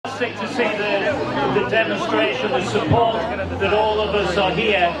fantastic to see the demonstration, the support that all of us are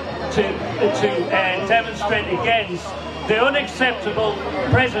here to demonstrate against the unacceptable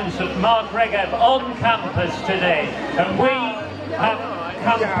presence of Mark Regev on campus today. And we have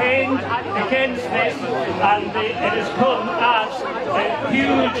campaigned against this, and it has come as a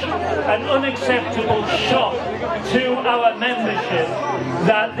huge and unacceptable shock to our membership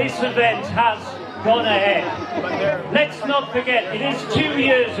that this event has gone ahead. Let's not forget, it is 2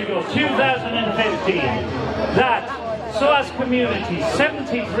 years ago, 2015, that SOAS community,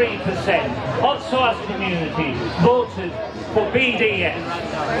 73% of SOAS community voted for BDS.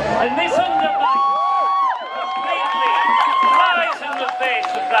 And this undermines completely, flies in the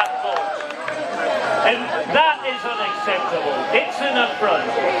face of that vote. And that is unacceptable. It's an affront.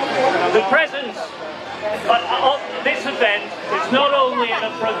 The presence of this event is not only an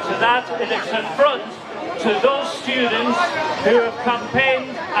affront to that, it is an affront to those students who have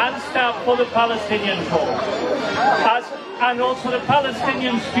campaigned and stand for the Palestinian cause, and also the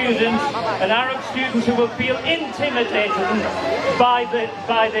Palestinian students and Arab students who will feel intimidated by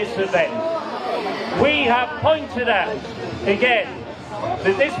this event. We have pointed out again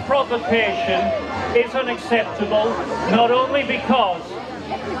that this provocation is unacceptable, not only because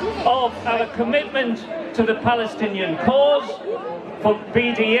of our commitment to the Palestinian cause for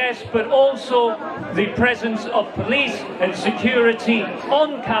BDS, but also the presence of police and security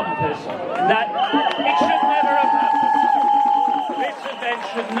on campus, that it should never have happened. This event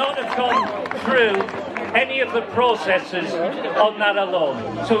should not have gone through any of the processes on that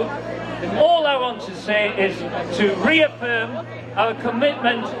alone. So all I want to say is to reaffirm our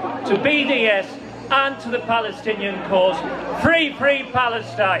commitment to BDS and to the Palestinian cause. Free, free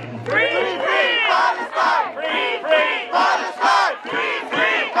Palestine! Free, free Palestine! Free, free Palestine! Free!